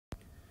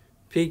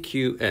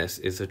PQS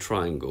is a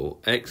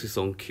triangle. X is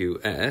on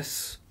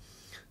QS.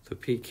 So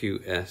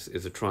PQS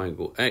is a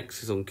triangle.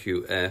 X is on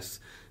QS.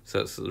 So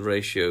that's the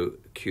ratio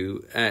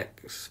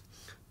QX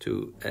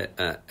to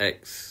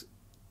XS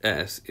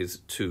is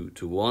 2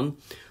 to 1.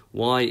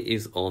 Y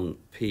is on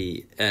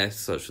PS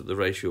such that the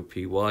ratio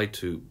PY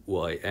to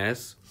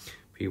YS,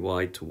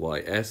 PY to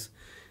YS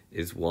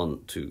is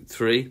 1 to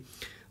 3.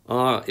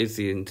 R is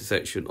the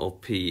intersection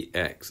of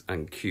PX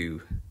and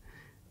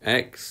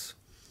QX.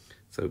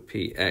 So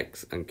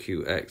PX and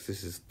QX,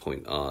 this is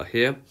point R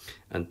here,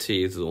 and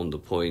T is on the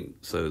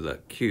point, so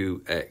that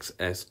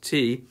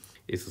QXST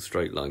is a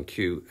straight line.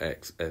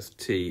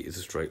 QXST is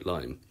a straight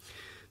line.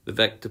 The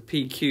vector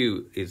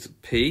PQ is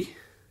P,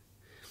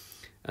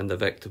 and the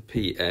vector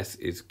PS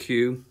is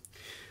Q.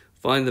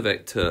 Find the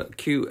vector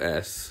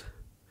QS,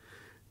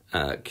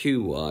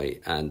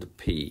 QY, and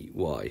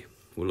PY.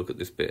 We'll look at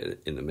this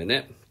bit in a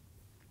minute.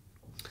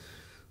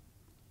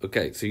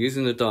 Okay, so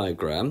using the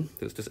diagram,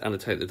 let's just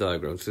annotate the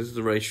diagram. So this is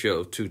the ratio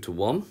of 2 to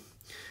 1.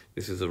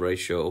 This is the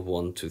ratio of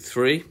 1 to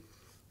 3.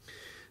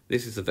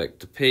 This is the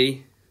vector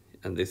P,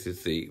 and this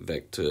is the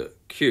vector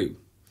Q.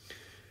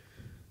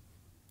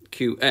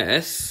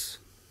 QS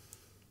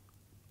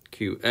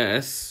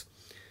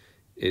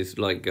is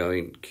like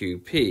going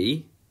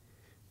QP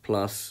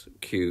plus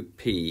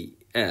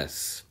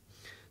QPS.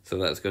 So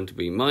that's going to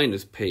be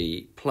minus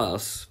P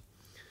plus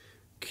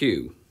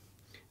Q.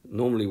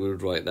 Normally we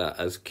would write that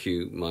as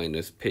Q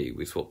minus P.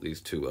 We swap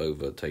these two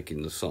over,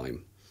 taking the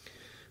sign.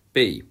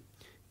 B,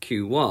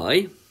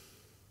 QY.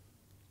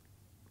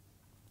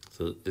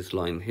 So this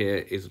line here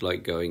is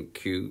like going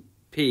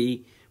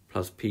QP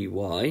plus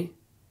PY.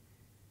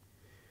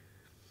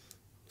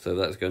 So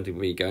that's going to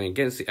be going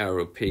against the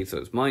arrow of P, so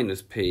it's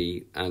minus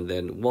P, and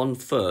then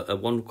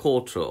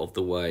 1/4 of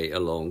the way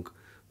along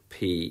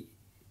PS,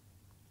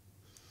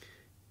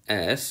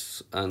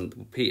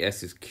 and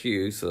PS is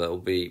Q, so that will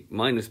be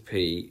minus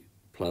P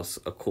plus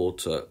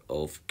 1/4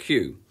 of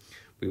Q.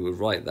 We would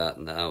write that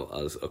now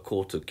as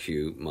 1/4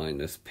 Q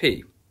minus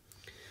P.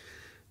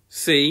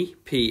 C,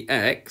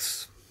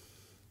 PX,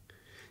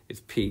 is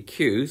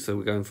PQ, so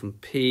we're going from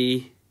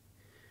P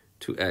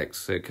to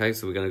X. Okay,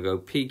 so we're going to go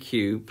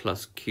PQ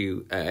plus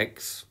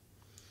QX.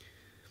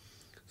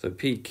 So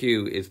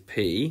PQ is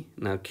P.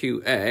 Now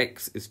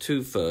QX is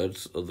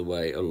 2/3 of the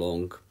way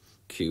along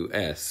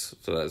QS.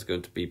 So that's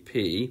going to be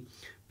P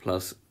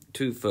plus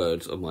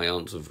 2/3 of my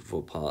answer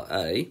for part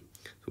A.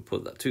 So we'll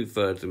put that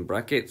 2/3 in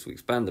brackets. We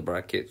expand the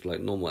brackets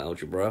like normal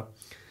algebra.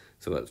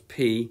 So that's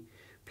P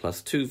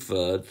plus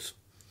 2/3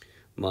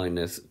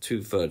 minus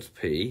 2/3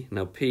 P.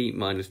 Now P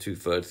minus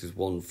 2/3 is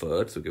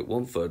 1/3. So we get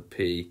 1/3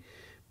 P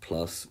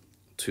plus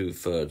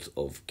 2/3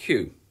 of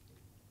Q.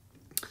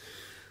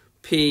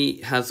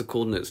 P has the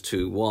coordinates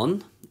 2,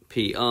 1.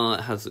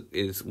 PR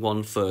is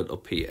 1/3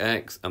 of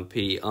PX, and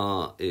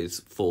PR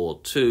is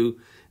 4, 2,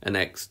 and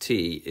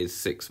XT is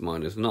 6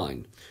 minus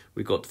 9.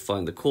 We've got to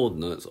find the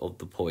coordinates of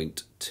the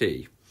point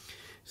T.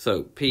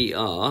 So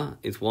PR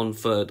is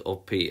 1/3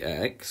 of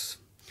PX,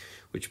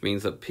 which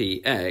means that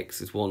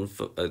PX is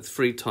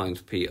 3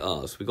 times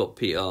PR. So we've got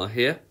PR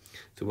here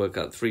to work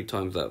out 3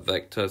 times that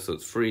vector, so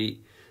it's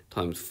 3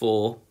 times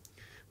 4,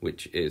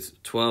 which is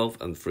 12,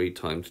 and 3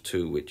 times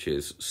 2, which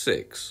is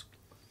 6.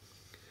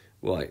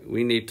 Right,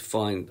 we need to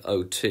find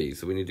OT,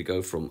 so we need to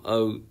go from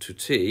O to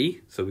T,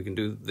 so we can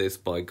do this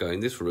by going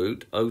this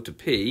route, O to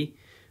P,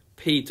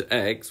 P to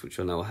X, which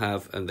I now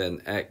have, and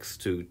then X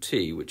to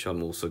T, which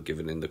I'm also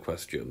given in the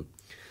question.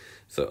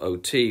 So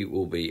OT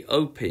will be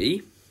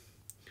OP,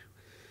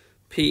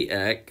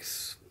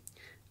 PX,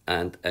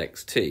 and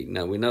XT.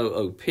 Now we know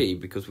OP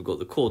because we've got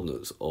the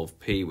coordinates of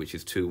P, which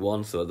is 2,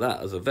 1, so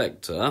that as a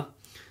vector,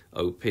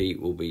 OP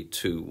will be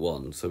 2,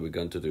 1. So we're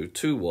going to do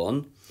 2,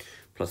 1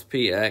 plus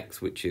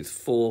PX, which is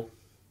 12,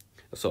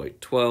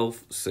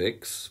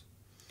 6,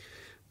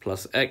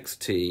 plus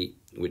XT,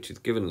 which is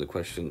given in the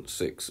question,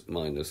 6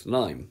 minus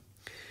 9.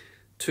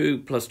 2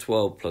 plus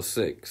 12 plus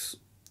 6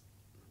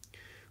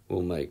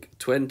 will make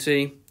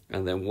 20.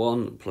 And then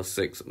 1 plus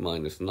 6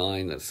 minus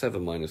 9, that's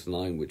 7 minus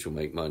 9, which will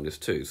make minus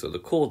 2. So the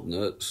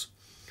coordinates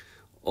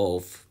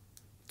of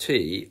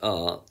T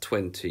are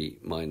 20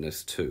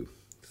 minus 2.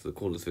 So the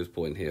coordinates of this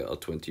point here are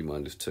 20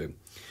 minus 2.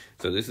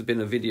 So this has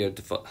been a video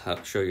to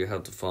show you how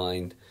to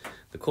find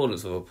the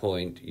coordinates of a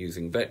point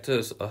using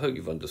vectors. I hope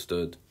you've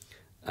understood,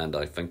 and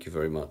I thank you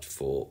very much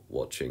for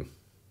watching.